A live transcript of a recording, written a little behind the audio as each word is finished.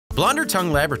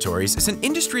Tongue Laboratories is an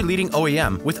industry-leading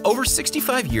OEM with over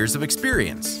 65 years of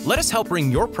experience. Let us help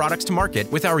bring your products to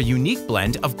market with our unique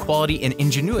blend of quality and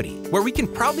ingenuity, where we can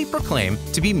proudly proclaim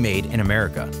to be made in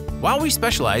America. While we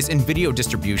specialize in video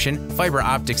distribution, fiber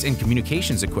optics, and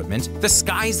communications equipment, the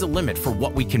sky's the limit for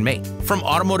what we can make, from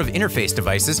automotive interface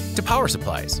devices to power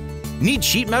supplies. Need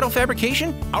sheet metal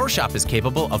fabrication? Our shop is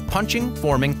capable of punching,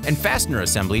 forming, and fastener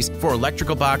assemblies for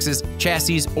electrical boxes,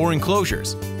 chassis, or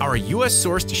enclosures. Our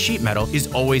US-sourced sheet metal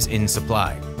is always in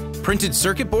supply. Printed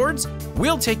circuit boards?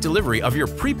 We'll take delivery of your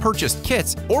pre-purchased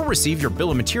kits or receive your bill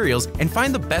of materials and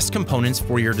find the best components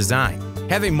for your design.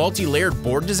 Have a multi-layered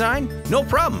board design? No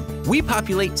problem. We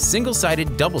populate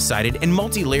single-sided, double-sided, and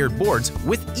multi-layered boards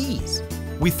with ease.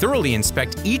 We thoroughly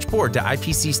inspect each board to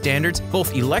IPC standards,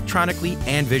 both electronically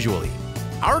and visually.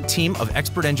 Our team of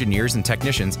expert engineers and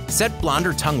technicians set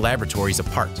Tongue Laboratories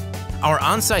apart. Our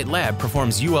on-site lab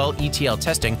performs UL/ETL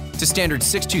testing to standard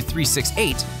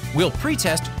 62368. We'll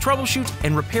pre-test, troubleshoot,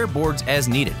 and repair boards as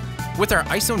needed. With our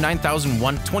ISO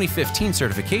 9001:2015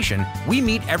 certification, we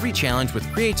meet every challenge with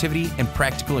creativity and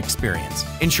practical experience,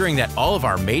 ensuring that all of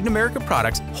our Made in America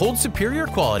products hold superior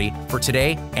quality for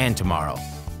today and tomorrow.